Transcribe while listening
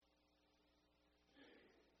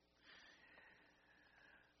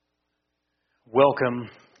Welcome,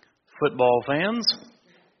 football fans.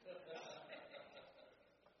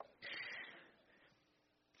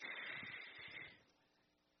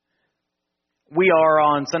 We are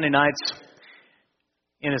on Sunday nights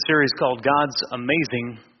in a series called God's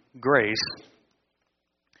Amazing Grace.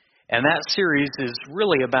 And that series is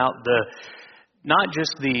really about not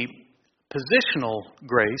just the positional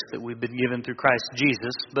grace that we've been given through Christ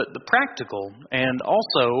Jesus, but the practical and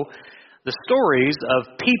also the stories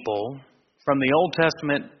of people from the Old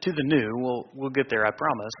Testament to the New. We'll get there, I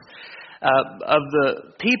promise. Of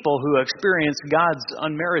the people who experienced God's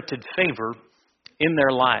unmerited favor in their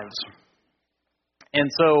lives. And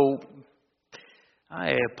so,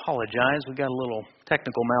 I apologize. We got a little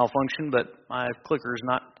technical malfunction, but my clicker's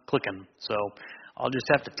not clicking. So, I'll just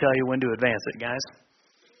have to tell you when to advance it, guys.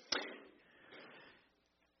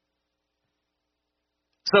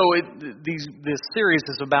 So, this series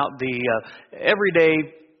is about the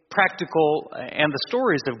everyday, practical, and the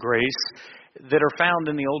stories of grace that are found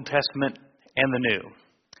in the Old Testament and the New.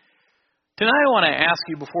 Tonight, I want to ask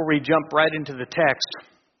you, before we jump right into the text,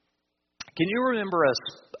 can you remember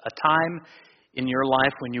a time in your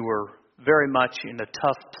life when you were very much in a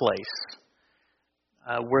tough place,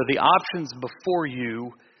 where the options before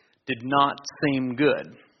you did not seem good?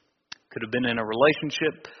 Could have been in a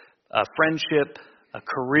relationship, a friendship, a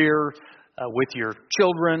career, with your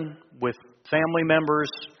children, with family members.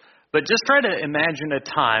 But just try to imagine a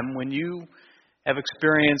time when you have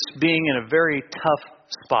experienced being in a very tough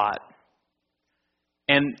spot.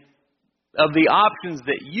 And of the options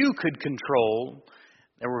that you could control,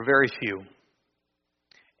 there were very few.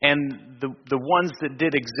 And the ones that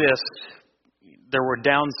did exist, there were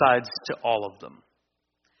downsides to all of them.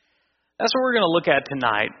 That's what we're going to look at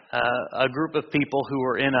tonight, a group of people who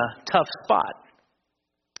are in a tough spot.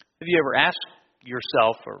 Have you ever asked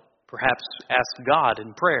yourself, or perhaps asked God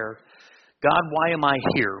in prayer, God, why am I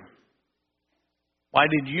here? Why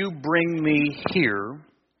did you bring me here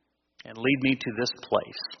and lead me to this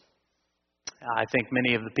place? I think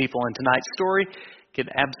many of the people in tonight's story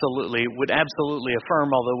would absolutely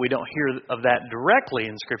affirm, although we don't hear of that directly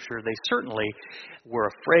in Scripture, they certainly were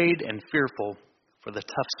afraid and fearful for the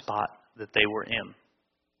tough spot that they were in.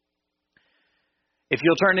 If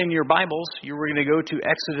you'll turn in your Bibles, you're going to go to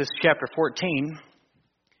Exodus chapter 14,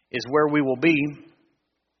 is where we will be.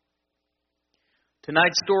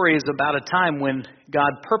 Tonight's story is about a time when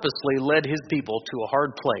God purposely led His people to a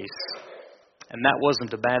hard place. And that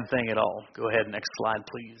wasn't a bad thing at all. Go ahead, next slide,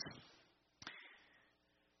 please.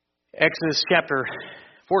 Exodus chapter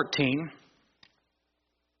 14.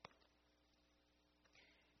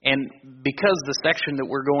 And because the section that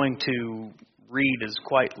we're going to read is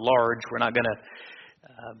quite large, we're not going to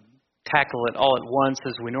tackle it all at once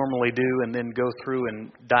as we normally do and then go through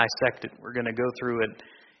and dissect it. We're going to go through it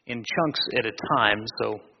in chunks at a time,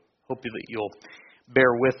 so hope that you'll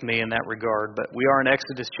bear with me in that regard. But we are in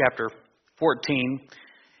Exodus chapter 14,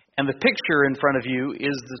 and the picture in front of you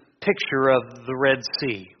is the picture of the Red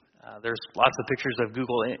Sea. There's lots of pictures of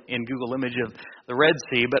Google Image of the Red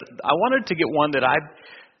Sea, but I wanted to get one that I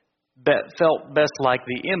felt best like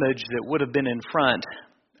the image that would have been in front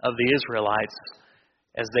of the Israelites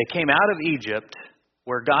as they came out of Egypt,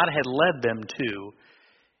 where God had led them to,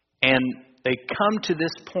 and they come to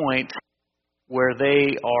this point where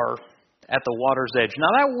they are at the water's edge. Now,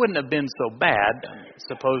 that wouldn't have been so bad.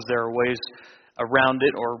 Suppose there are ways around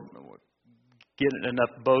it, or get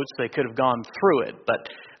enough boats they could have gone through it. But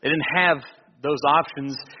they didn't have those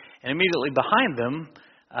options. And immediately behind them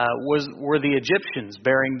were the Egyptians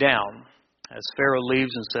bearing down. As Pharaoh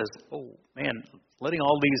leaves and says, "Oh man, letting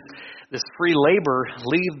all this free labor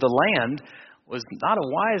leave the land was not a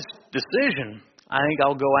wise decision. I think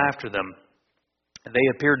I'll go after them." They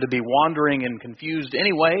appeared to be wandering and confused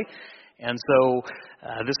anyway. And so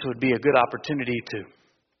this would be a good opportunity to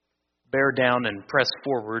bear down and press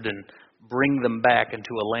forward and bring them back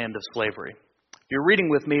into a land of slavery. If you're reading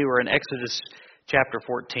with me, we're in Exodus chapter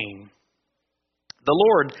 14. The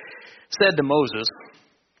Lord said to Moses,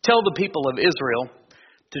 "Tell the people of Israel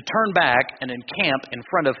to turn back and encamp in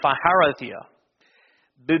front of Pi-hahiroth,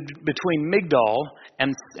 between Migdol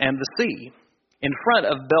and the sea, in front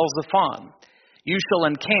of Baal-zephon. You shall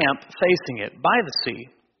encamp facing it by the sea.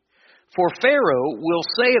 For Pharaoh will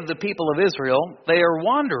say of the people of Israel, they are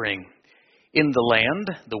wandering in the land,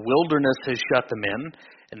 the wilderness has shut them in,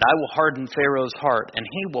 and I will harden Pharaoh's heart, and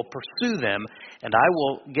he will pursue them, and I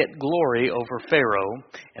will get glory over Pharaoh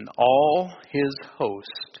and all his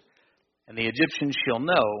host. And the Egyptians shall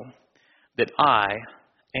know that I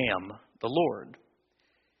am the Lord."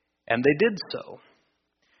 And they did so.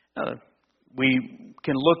 We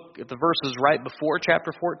can look at the verses right before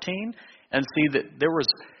chapter 14 and see that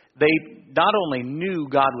they not only knew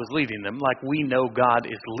God was leading them, like we know God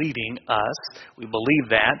is leading us, we believe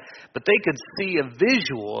that, but they could see a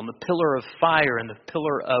visual in the pillar of fire and the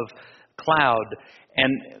pillar of cloud,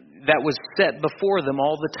 and that was set before them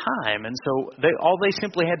all the time. And so all they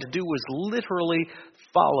simply had to do was literally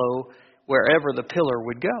follow wherever the pillar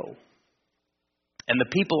would go. And the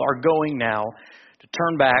people are going now to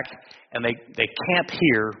turn back, and they camp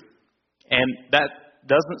here, and that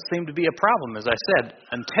doesn't seem to be a problem, as I said,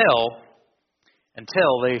 until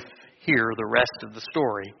they hear the rest of the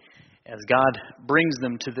story, as God brings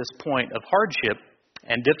them to this point of hardship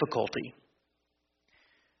and difficulty.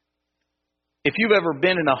 If you've ever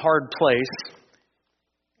been in a hard place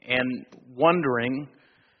and wondering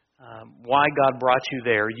why God brought you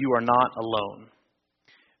there, you are not alone.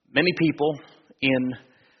 Many people in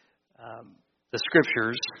the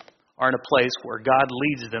Scriptures are in a place where God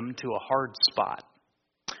leads them to a hard spot.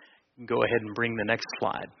 Go ahead and bring the next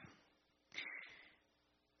slide.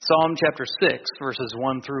 Psalm chapter 6, verses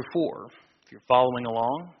 1 through 4. If you're following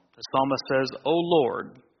along, the psalmist says, O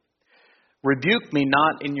Lord, rebuke me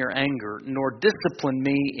not in your anger, nor discipline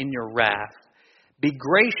me in your wrath. Be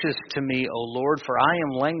gracious to me, O Lord, for I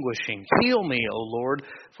am languishing. Heal me, O Lord,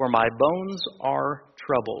 for my bones are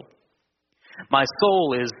troubled. My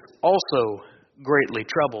soul is also greatly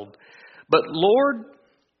troubled. But Lord,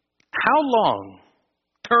 how long?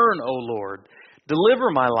 Turn, O Lord.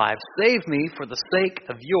 Deliver my life. Save me for the sake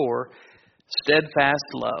of your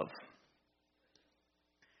steadfast love.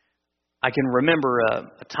 I can remember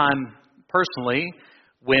a time personally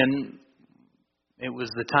when it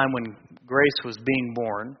was the time when Grace was being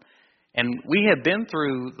born. And we had been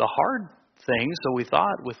through the hard things, so we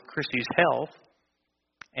thought, with Christy's health.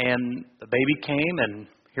 And the baby came, and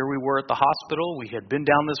here we were at the hospital. We had been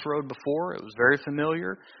down this road before. It was very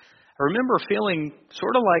familiar. I remember feeling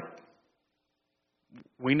sort of like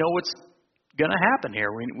we know what's going to happen here.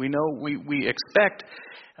 We know we expect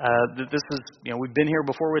that this is, we've been here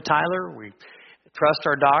before with Tyler. We trust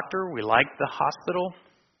our doctor. We like the hospital.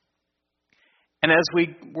 And as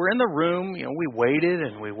we were in the room, we waited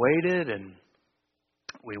and we waited and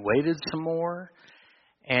we waited some more.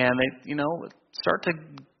 And they, start to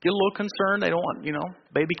get a little concerned. They don't want,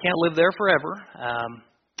 baby can't live there forever.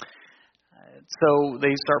 So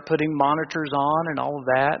they start putting monitors on and all of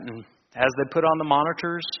that. And as they put on the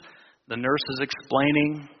monitors, the nurse is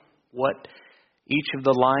explaining what each of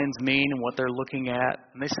the lines mean and what they're looking at.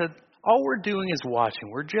 And they said, all we're doing is watching.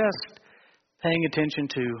 We're just paying attention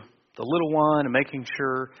to the little one and making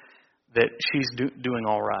sure that she's doing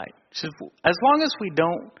all right. She said, as long as we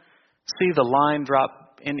don't see the line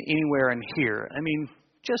drop in anywhere in here,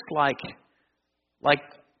 just like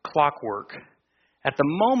clockwork. At the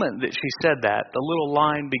moment that she said that, the little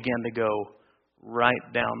line began to go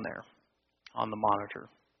right down there on the monitor.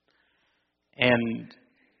 And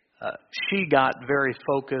she got very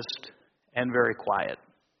focused and very quiet,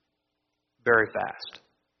 very fast.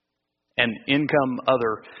 And in come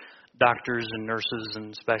other doctors and nurses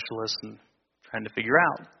and specialists and trying to figure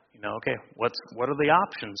out, okay, what are the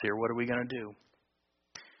options here? What are we going to do?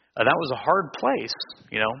 That was a hard place,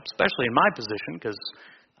 especially in my position, because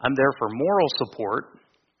I'm there for moral support,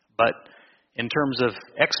 but in terms of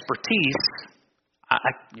expertise,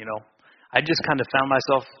 I just kind of found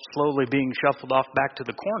myself slowly being shuffled off back to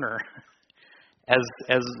the corner as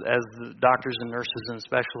the doctors and nurses and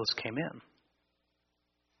specialists came in.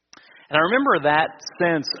 And I remember that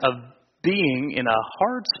sense of being in a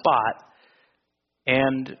hard spot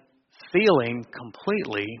and feeling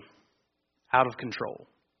completely out of control,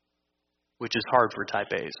 which is hard for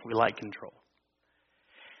type A's. We like control.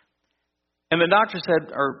 And the doctor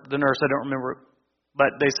said, or the nurse, I don't remember,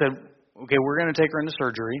 but they said, okay, we're going to take her into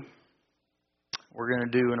surgery. We're going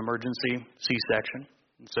to do an emergency C-section.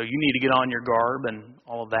 And so you need to get on your garb and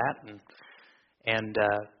all of that and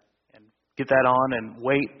get that on and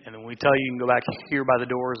wait. And then we tell you, you can go back here by the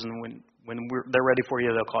doors, and when they're ready for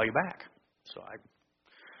you, they'll call you back. So I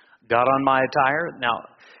got on my attire. Now,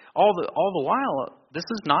 all the while, this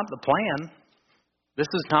is not the plan. This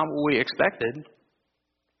is not what we expected.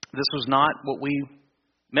 This was not what we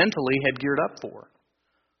mentally had geared up for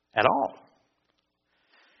at all.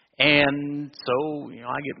 And so,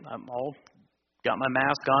 I'm all got my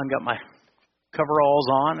mask on, got my coveralls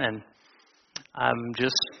on, and I'm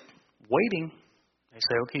just waiting. They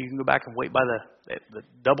say, okay, you can go back and wait by the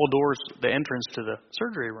double doors, the entrance to the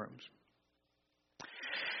surgery rooms.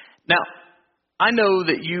 Now, I know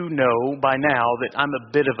that you know by now that I'm a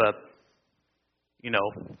bit of a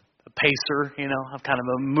pacer, I'm kind of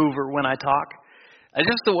a mover when I talk. That's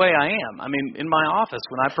just the way I am. I mean, in my office,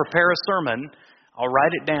 when I prepare a sermon, I'll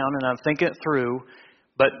write it down and I'm thinking it through.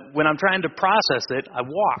 But when I'm trying to process it, I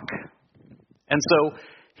walk. And so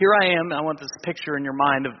here I am. I want this picture in your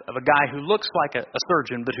mind of a guy who looks like a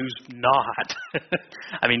surgeon, but who's not.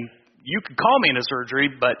 I mean, you could call me in a surgery,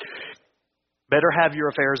 but better have your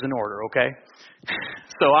affairs in order, okay?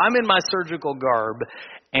 So I'm in my surgical garb,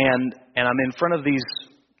 and I'm in front of these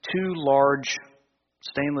two large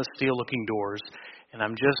stainless steel looking doors, and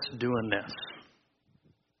I'm just doing this.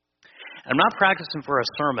 I'm not practicing for a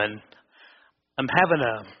sermon. I'm having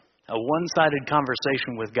a one-sided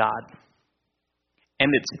conversation with God.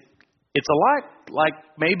 And it's a lot like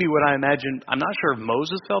maybe what I imagined. I'm not sure if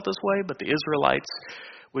Moses felt this way, but the Israelites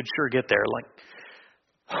would sure get there. Like,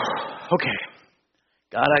 okay,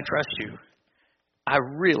 God, I trust you. I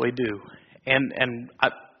really do. And I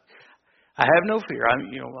have no fear.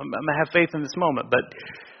 I'm gonna have faith in this moment. But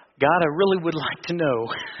God, I really would like to know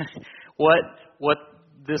what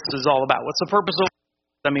this is all about. What's the purpose of?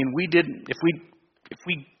 I mean,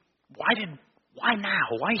 why now?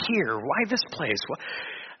 Why here? Why this place?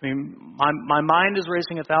 I mean, my mind is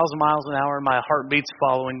racing 1,000 miles an hour. My heartbeat's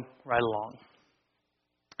following right along.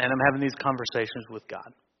 And I'm having these conversations with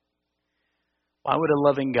God. Why would a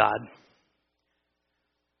loving God,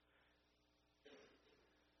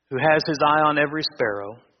 who has his eye on every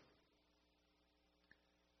sparrow,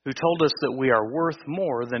 who told us that we are worth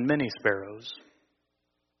more than many sparrows,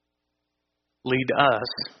 lead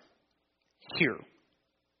us here?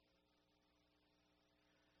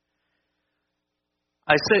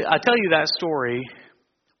 I tell you that story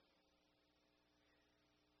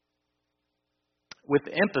with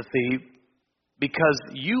empathy because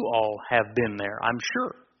you all have been there, I'm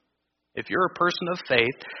sure. If you're a person of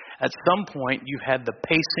faith, at some point you had the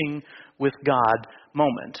pacing with God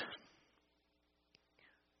moment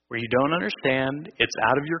where you don't understand, it's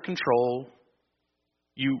out of your control,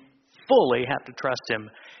 you fully have to trust Him.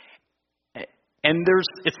 And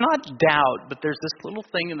it's not doubt, but there's this little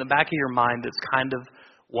thing in the back of your mind that's kind of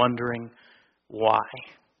wondering why.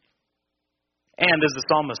 And as the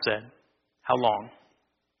psalmist said, how long?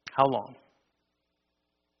 How long?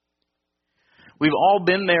 We've all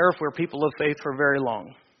been there if we're people of faith for very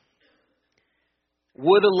long.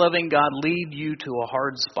 Would a loving God lead you to a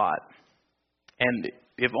hard spot? And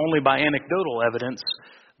if only by anecdotal evidence,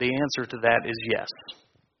 the answer to that is yes.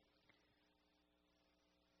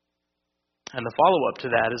 And the follow-up to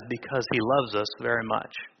that is because He loves us very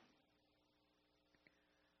much.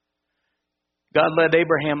 God led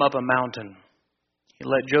Abraham up a mountain. He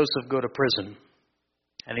let Joseph go to prison.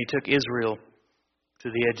 And He took Israel to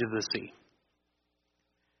the edge of the sea,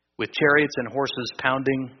 with chariots and horses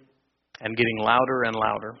pounding and getting louder and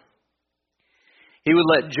louder. He would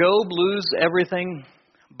let Job lose everything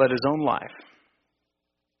but his own life.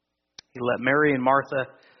 He let Mary and Martha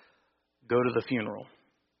go to the funeral.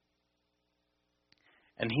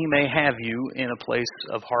 And He may have you in a place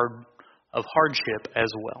of hardship as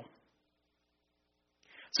well.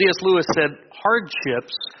 C.S. Lewis said,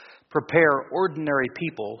 hardships prepare ordinary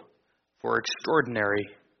people for extraordinary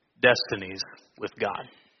destinies with God.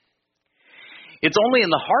 It's only in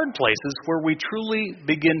the hard places where we truly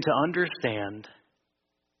begin to understand,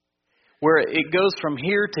 where it goes from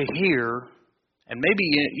here to here, and maybe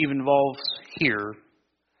it even involves here,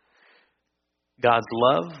 God's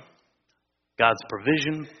love, God's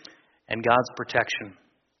provision, and God's protection.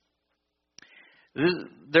 Is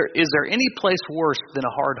there any place worse than a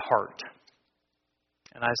hard heart?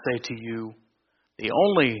 And I say to you, the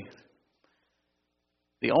only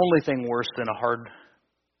thing worse than a hard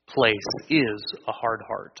place is a hard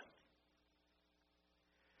heart.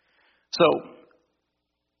 So,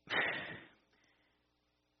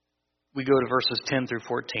 we go to verses 10 through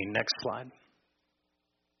 14. Next slide.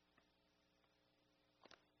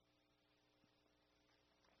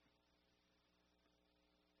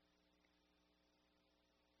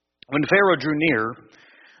 When Pharaoh drew near,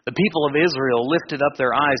 the people of Israel lifted up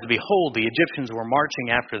their eyes, and behold, the Egyptians were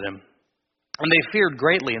marching after them. And they feared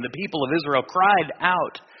greatly, and the people of Israel cried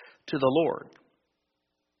out to the Lord.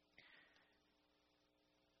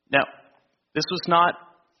 Now, this was not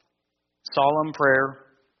solemn prayer.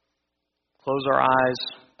 Close our eyes,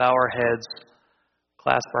 bow our heads,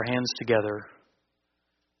 clasp our hands together.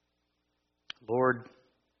 Lord,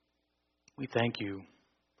 we thank you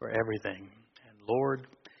for everything. And Lord,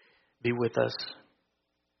 be with us.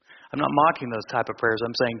 I'm not mocking those type of prayers.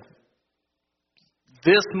 I'm saying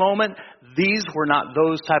this moment, these were not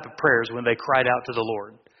those type of prayers when they cried out to the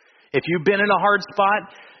Lord. If you've been in a hard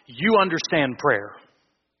spot, you understand prayer.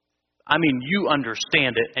 I mean, you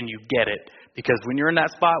understand it and you get it Because when you're in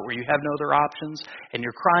that spot where you have no other options and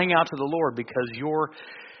you're crying out to the Lord because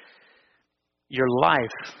your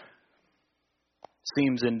life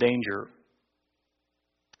seems in danger,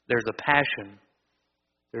 there's a passion,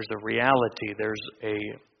 there's a reality, there's a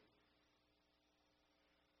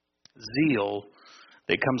zeal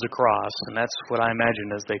that comes across, and that's what I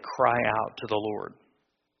imagine as they cry out to the Lord.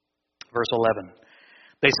 Verse 11.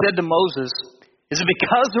 They said to Moses, "Is it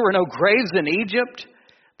because there were no graves in Egypt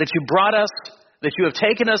that you have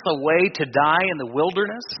taken us away to die in the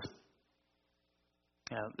wilderness?"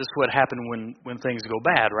 This is what happened when things go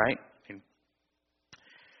bad, right?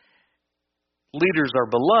 Leaders are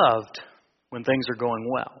beloved when things are going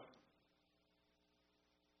well.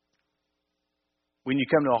 When you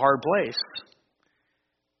come to a hard place,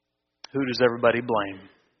 who does everybody blame?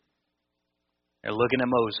 They're looking at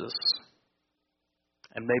Moses.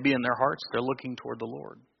 And maybe in their hearts, they're looking toward the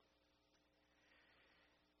Lord.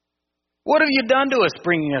 What have you done to us,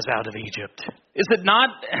 bringing us out of Egypt? Is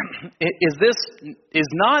not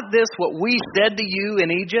this what we said to you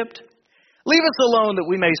in Egypt? Leave us alone that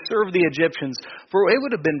we may serve the Egyptians, for it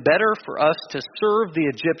would have been better for us to serve the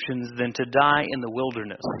Egyptians than to die in the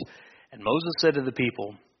wilderness. And Moses said to the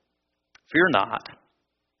people, "Fear not,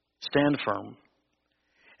 stand firm,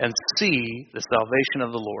 and see the salvation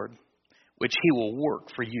of the Lord, which he will work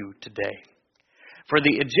for you today. For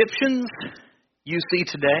the Egyptians you see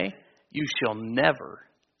today, you shall never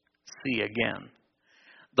see again.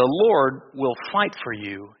 The Lord will fight for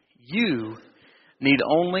you. You need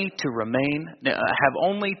only to have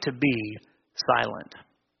only to be silent."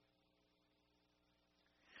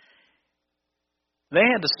 They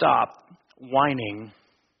had to stop whining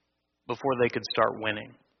before they could start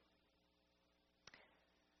winning.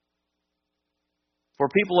 For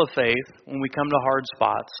people of faith, when we come to hard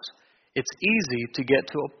spots, it's easy to get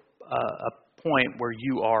to a point where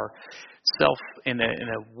you are in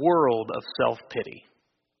a world of self-pity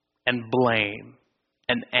and blame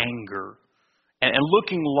and anger and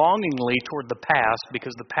looking longingly toward the past,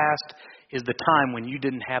 because the past is the time when you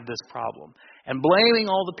didn't have this problem, and blaming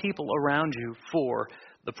all the people around you for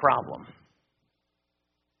the problem.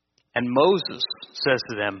 And Moses says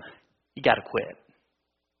to them, "You got to quit.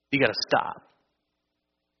 You got to stop.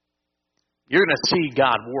 You're going to see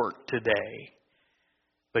God work today,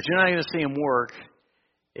 but you're not going to see him work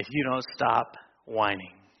if you don't stop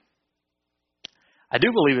whining." I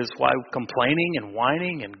do believe it's why complaining and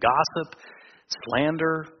whining and gossip,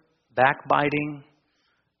 slander, backbiting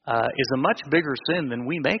is a much bigger sin than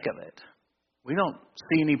we make of it. We don't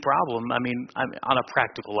see any problem. I mean, on a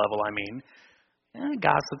practical level,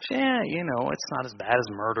 gossip, it's not as bad as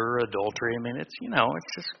murder or adultery. It's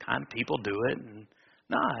just kind of people do it. And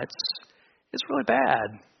it's really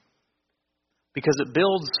bad, because it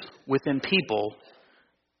builds within people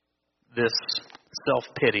this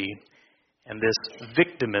self-pity and this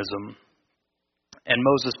victimism, and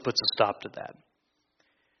Moses puts a stop to that.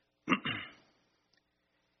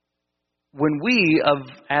 When we of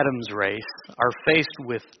Adam's race are faced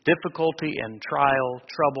with difficulty and trial,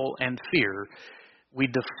 trouble, and fear, we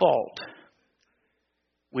default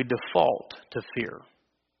to fear.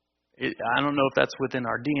 I don't know if that's within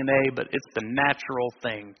our DNA, but it's the natural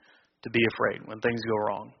thing to be afraid when things go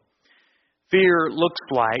wrong. Fear looks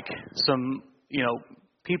like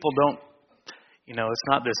people don't, it's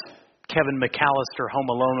not this Kevin McAllister Home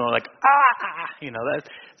Alone, like,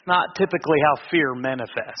 that's not typically how fear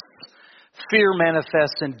manifests. Fear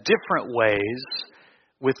manifests in different ways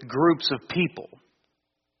with groups of people.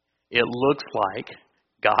 It looks like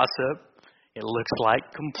gossip. It looks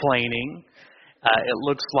like complaining. It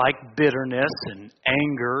looks like bitterness and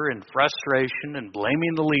anger and frustration and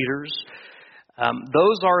blaming the leaders.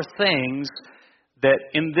 Those are things that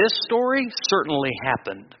in this story certainly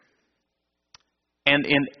happened. And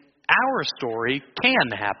in our story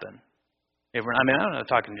can happen. I'm not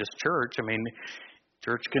talking just church.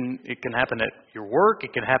 Church can happen at your work.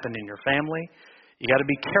 It can happen in your family. You got to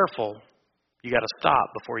be careful. You got to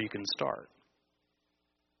stop before you can start.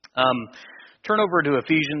 Turn over to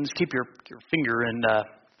Ephesians. Keep your finger in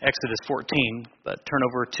Exodus 14, but turn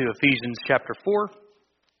over to Ephesians chapter 4.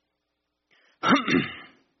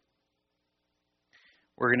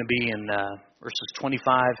 We're going to be in verses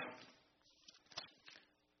 25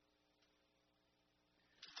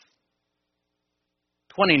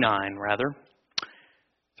 29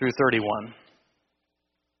 through 31.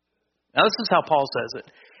 Now this is how Paul says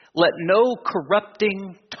it. "Let no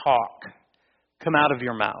corrupting talk come out of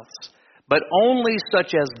your mouths, but only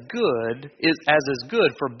such as is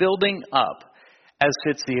good for building up as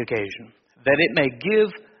fits the occasion, that it may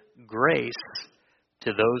give grace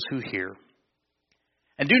to those who hear.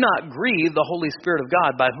 And do not grieve the Holy Spirit of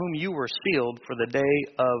God, by whom you were sealed for the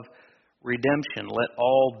day of redemption. Let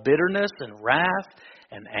all bitterness and wrath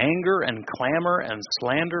and anger and clamor and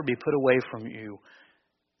slander be put away from you,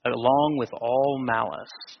 along with all malice.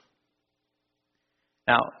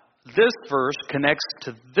 Now, this verse connects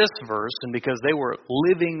to this verse, and because they were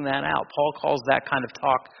living that out, Paul calls that kind of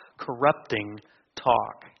talk corrupting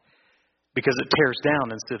talk, because it tears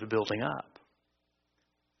down instead of building up.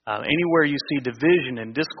 Anywhere you see division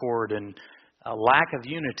and discord and a lack of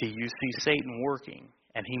unity, you see Satan working.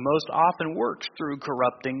 And he most often works through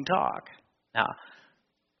corrupting talk. Now,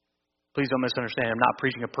 please don't misunderstand. I'm not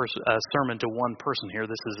preaching a sermon to one person here.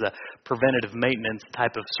 This is a preventative maintenance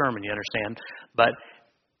type of sermon, you understand? But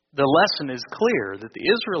the lesson is clear that the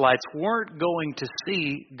Israelites weren't going to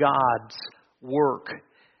see God's work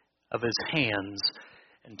of His hands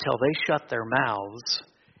until they shut their mouths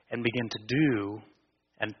and begin to do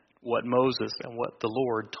and what Moses and what the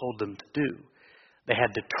Lord told them to do. They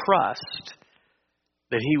had to trust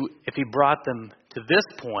that if He brought them to this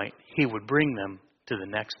point, He would bring them to the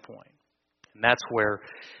next point. And that's where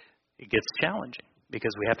it gets challenging,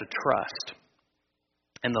 because we have to trust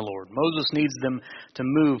in the Lord. Moses needs them to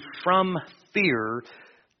move from fear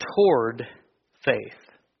toward faith,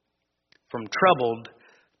 from troubled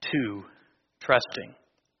to trusting.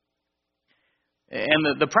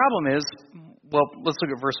 And the problem is, well, let's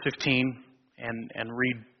look at verse 15 and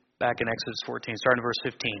read back in Exodus 14, starting in verse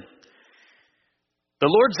 15. The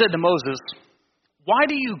Lord said to Moses, "Why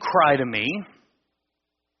do you cry to me?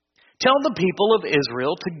 Tell the people of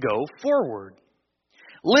Israel to go forward.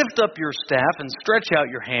 Lift up your staff and stretch out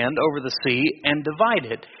your hand over the sea and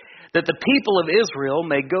divide it, that the people of Israel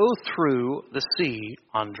may go through the sea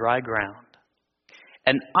on dry ground.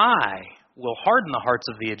 And I will harden the hearts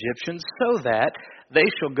of the Egyptians so that they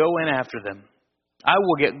shall go in after them. I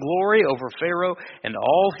will get glory over Pharaoh and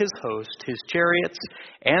all his host, his chariots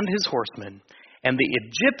and his horsemen, and the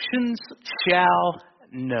Egyptians shall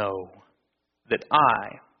know that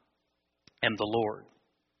I am the Lord,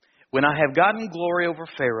 when I have gotten glory over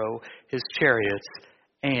Pharaoh, his chariots,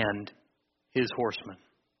 and his horsemen."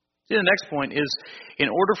 See, the next point is, in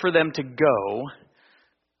order for them to go,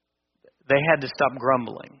 they had to stop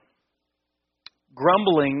grumbling.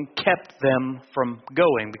 Grumbling kept them from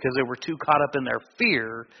going because they were too caught up in their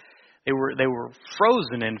fear. They were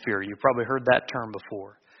frozen in fear. You've probably heard that term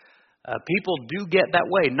before. People do get that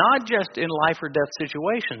way, not just in life or death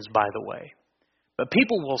situations, by the way. But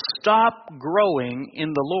people will stop growing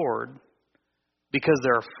in the Lord because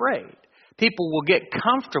they're afraid. People will get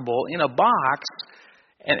comfortable in a box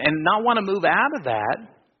and not want to move out of that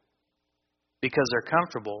because they're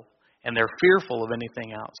comfortable and they're fearful of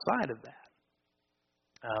anything outside of that.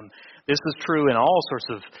 This is true in all sorts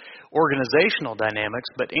of organizational dynamics,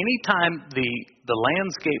 but anytime the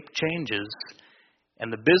landscape changes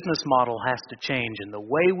and the business model has to change and the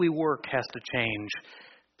way we work has to change,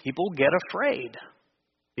 people get afraid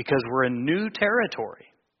because we're in new territory.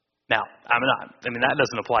 Now, that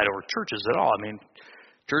doesn't apply to our churches at all.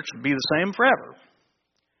 Church would be the same forever.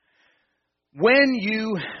 When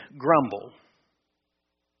you grumble,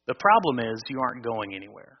 the problem is you aren't going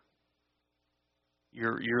anywhere.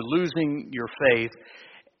 You're losing your faith.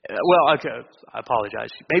 Well, okay, I apologize.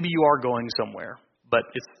 Maybe you are going somewhere, but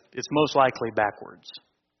it's most likely backwards.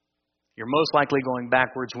 You're most likely going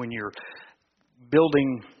backwards when you're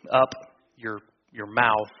building up your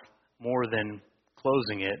mouth more than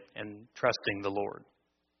closing it and trusting the Lord.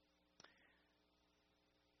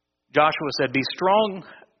 Joshua said, "Be strong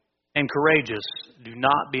and courageous. Do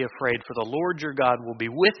not be afraid, for the Lord your God will be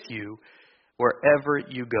with you wherever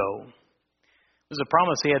you go." This is a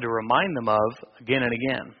promise he had to remind them of again and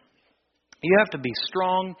again. You have to be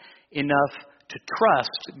strong enough to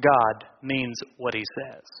trust God means what He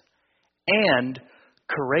says, and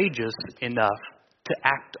courageous enough to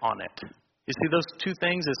act on it. You see those two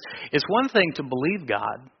things? It's one thing to believe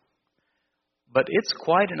God, but it's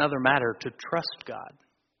quite another matter to trust God.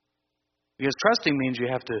 Because trusting means you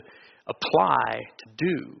have to apply to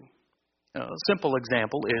do. A simple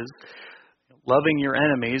example is loving your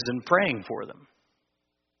enemies and praying for them.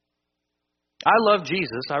 I love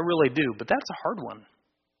Jesus, I really do, but that's a hard one.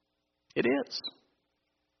 It is.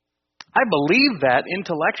 I believe that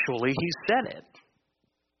intellectually He said it.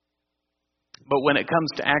 But when it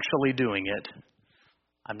comes to actually doing it,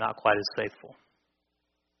 I'm not quite as faithful.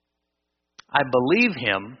 I believe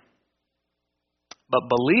Him, but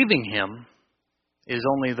believing Him is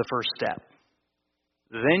only the first step.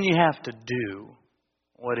 Then you have to do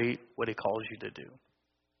what He calls you to do.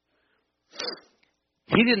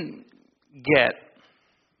 He didn't get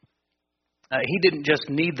He didn't just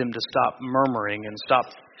need them to stop murmuring and stop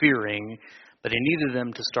fearing, but He needed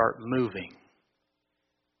them to start moving.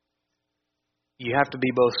 You have to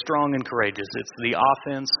be both strong and courageous. It's the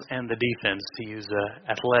offense and the defense, to use an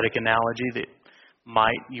athletic analogy that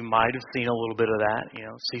you might have seen a little bit of that.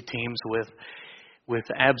 See teams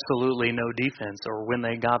with absolutely no defense, or when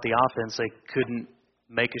they got the offense, they couldn't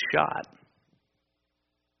make a shot.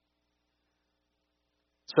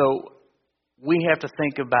 So we have to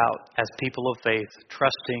think about, as people of faith,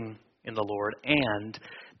 trusting in the Lord and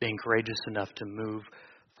being courageous enough to move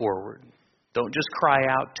forward. Don't just cry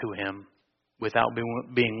out to Him without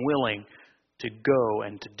being willing to go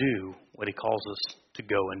and to do what He calls us to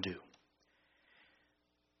go and do.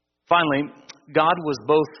 Finally, God was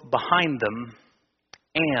both behind them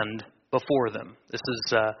and before them. This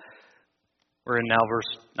is, we're in now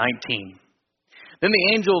verse 19. Then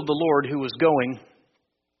the angel of the Lord, who was going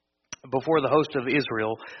before the host of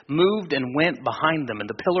Israel, moved and went behind them, and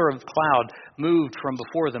the pillar of cloud moved from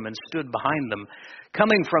before them and stood behind them,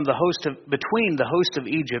 coming from between the host of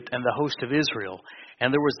Egypt and the host of Israel.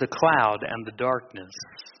 And there was the cloud and the darkness.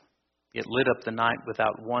 It lit up the night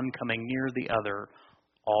without one coming near the other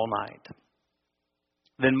all night.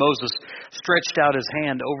 Then Moses stretched out his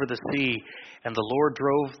hand over the sea, and the Lord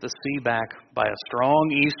drove the sea back by a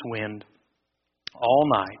strong east wind all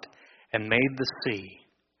night, and made the sea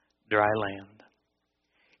dry land,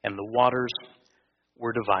 and the waters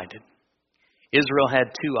were divided. Israel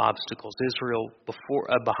had two obstacles. Israel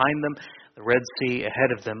behind them, the Red Sea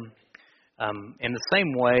ahead of them. In the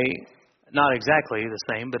same way, not exactly the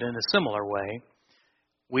same, but in a similar way,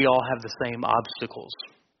 we all have the same obstacles.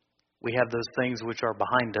 We have those things which are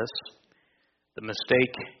behind us. The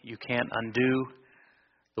mistake you can't undo.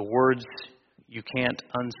 The words you can't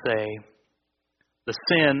unsay. The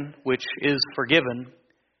sin which is forgiven,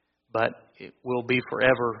 but it will be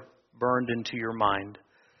forever burned into your mind.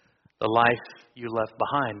 The life you left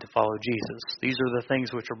behind to follow Jesus. These are the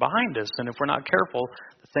things which are behind us, and if we're not careful,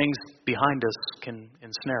 the things behind us can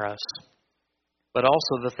ensnare us. But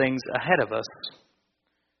also the things ahead of us,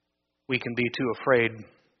 we can be too afraid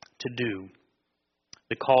to do.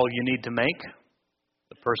 The call you need to make,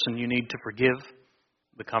 the person you need to forgive,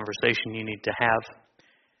 the conversation you need to have,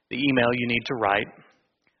 the email you need to write,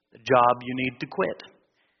 the job you need to quit,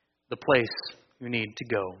 the place you need to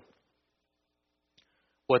go.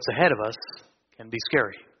 What's ahead of us can be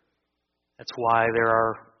scary. That's why there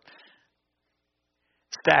are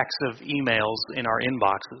stacks of emails in our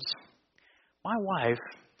inboxes. My wife,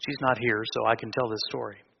 she's not here, so I can tell this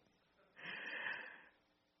story.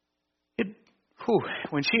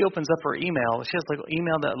 When she opens up her email, she has like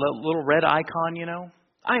email, that little red icon,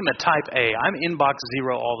 I'm a type A. I'm inbox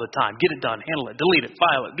 0 all the time. Get it done, handle it, delete it,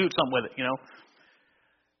 file it, do something with it,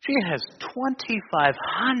 She has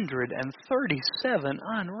 2,537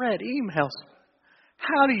 unread emails.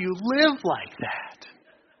 How do you live like that?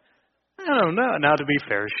 I don't know. Now, to be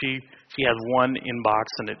fair, she has one inbox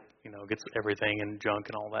and it, gets everything in junk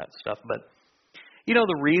and all that stuff. But,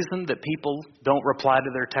 the reason that people don't reply to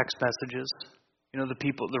their text messages,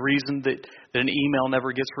 the reason that an email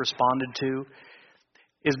never gets responded to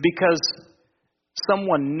is because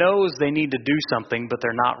someone knows they need to do something, but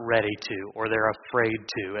they're not ready to, or they're afraid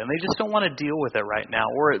to, and they just don't want to deal with it right now,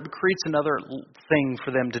 or it creates another thing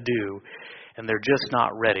for them to do, and they're just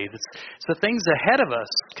not ready. So things ahead of us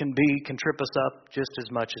can trip us up just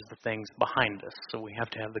as much as the things behind us. So we have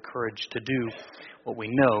to have the courage to do what we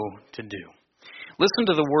know to do. Listen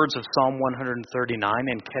to the words of Psalm 139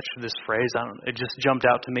 and catch this phrase. It just jumped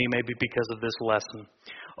out to me maybe because of this lesson.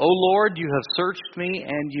 O Lord, you have searched me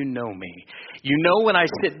and you know me. You know when I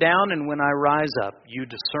sit down and when I rise up. You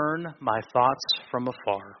discern my thoughts from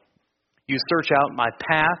afar. You search out my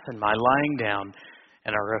path and my lying down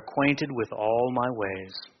and are acquainted with all my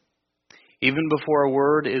ways. Even before a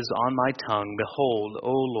word is on my tongue, behold,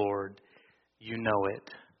 O Lord, you know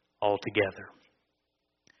it altogether.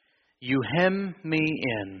 You hem me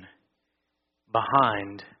in,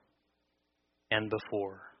 behind and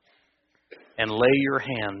before, and lay your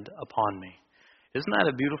hand upon me. Isn't that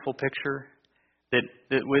a beautiful picture? That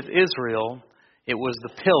with Israel, it was the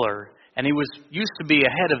pillar, and he used to be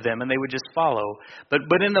ahead of them, and they would just follow. But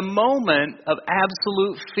in the moment of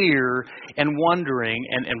absolute fear and wondering,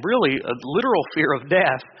 and really a literal fear of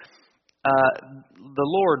death, the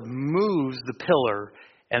Lord moves the pillar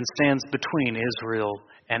and stands between Israel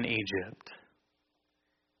and Egypt.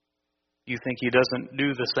 You think he doesn't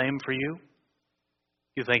do the same for you?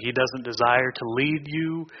 You think he doesn't desire to lead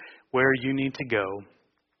you where you need to go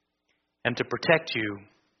and to protect you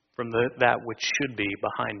from that which should be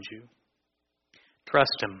behind you?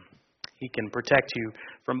 Trust him. He can protect you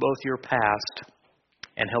from both your past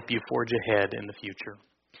and help you forge ahead in the future.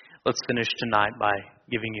 Let's finish tonight by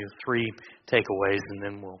giving you 3 takeaways, and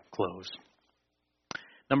then we'll close.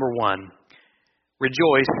 Number 1,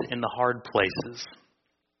 rejoice in the hard places.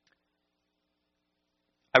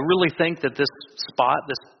 I really think that this spot,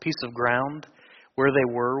 this piece of ground where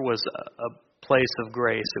they were, was a place of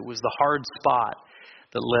grace. It was the hard spot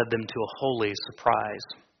that led them to a holy surprise.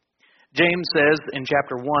 James says in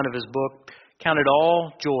chapter 1 of his book, "Count it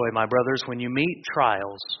all joy, my brothers, when you meet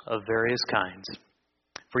trials of various kinds.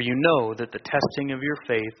 For you know that the testing of your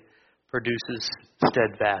faith produces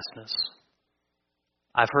steadfastness."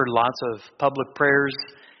 I've heard lots of public prayers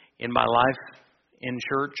in my life in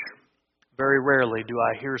church. Very rarely do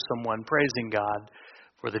I hear someone praising God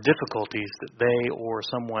for the difficulties that they or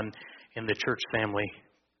someone in the church family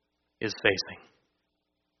is facing,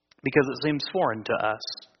 because it seems foreign to us.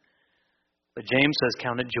 But James says,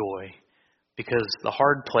 count it joy, because the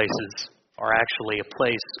hard places are actually a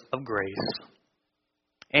place of grace.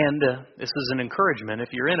 And this is an encouragement.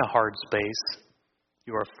 If you're in a hard space,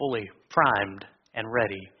 you are fully primed and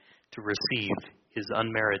ready to receive His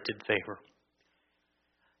unmerited favor.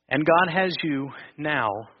 And God has you now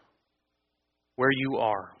where you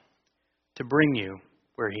are to bring you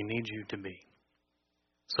where He needs you to be.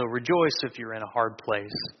 So rejoice if you're in a hard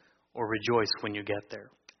place, or rejoice when you get there.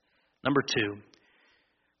 Number 2,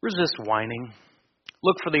 resist whining.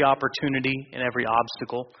 Look for the opportunity in every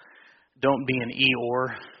obstacle. Don't be an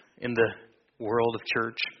Eeyore in the world of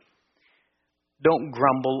church. Don't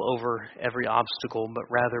grumble over every obstacle, but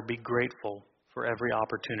rather be grateful for every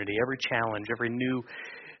opportunity, every challenge, every new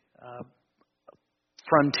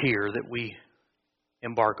frontier that we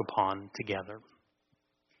embark upon together.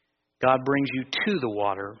 God brings you to the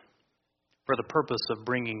water for the purpose of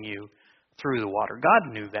bringing you through the water.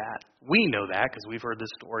 God knew that. We know that because we've heard this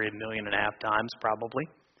story 1.5 million times probably.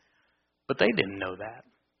 But they didn't know that.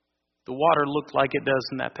 The water looked like it does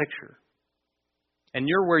in that picture. And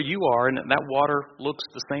you're where you are, and that water looks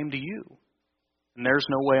the same to you. And there's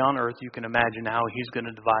no way on earth you can imagine how He's going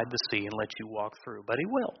to divide the sea and let you walk through. But He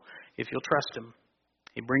will, if you'll trust Him.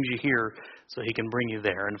 He brings you here so He can bring you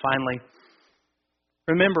there. And finally,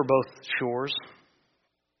 remember both shores.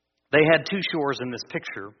 They had 2 shores in this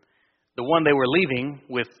picture. The one they were leaving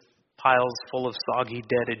with piles full of soggy,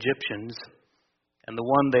 dead Egyptians, and the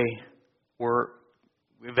one they were,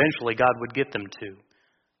 eventually God would get them to,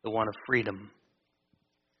 the one of freedom.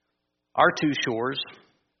 Our 2 shores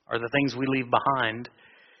are the things we leave behind,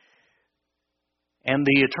 and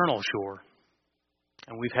the eternal shore.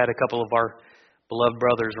 And we've had a couple of our beloved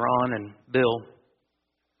brothers, Ron and Bill,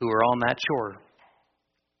 who are on that shore,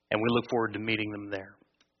 and we look forward to meeting them there.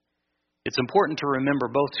 It's important to remember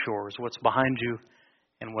both shores, what's behind you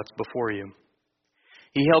and what's before you.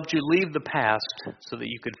 He helped you leave the past so that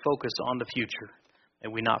you could focus on the future,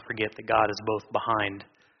 and we not forget that God is both behind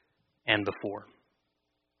and before.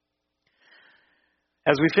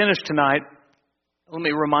 As we finish tonight, let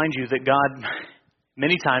me remind you that God,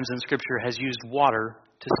 many times in Scripture, has used water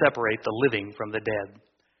to separate the living from the dead.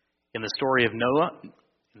 In the story of Noah,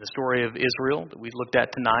 in the story of Israel that we looked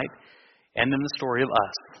at tonight, and in the story of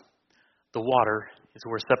us, the water is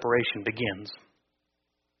where separation begins.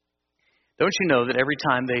 Don't you know that every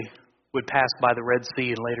time they would pass by the Red Sea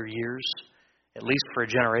in later years, at least for a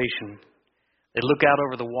generation, they'd look out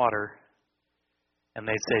over the water and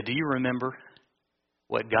they'd say, "Do you remember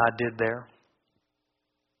what God did there?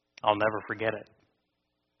 I'll never forget it."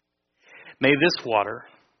 May this water,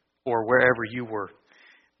 or wherever you were,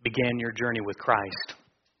 began your journey with Christ,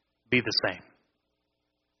 be the same.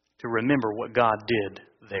 To remember what God did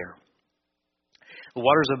there. The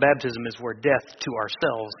waters of baptism is where death to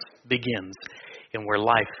ourselves begins and where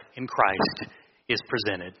life in Christ is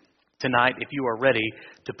presented. Tonight, if you are ready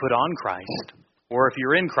to put on Christ, or if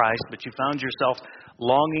you're in Christ but you found yourself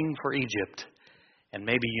longing for Egypt, and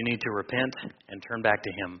maybe you need to repent and turn back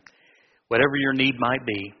to Him, whatever your need might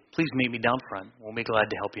be, please meet me down front. We'll be glad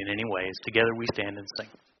to help you in any way. As together we stand and sing.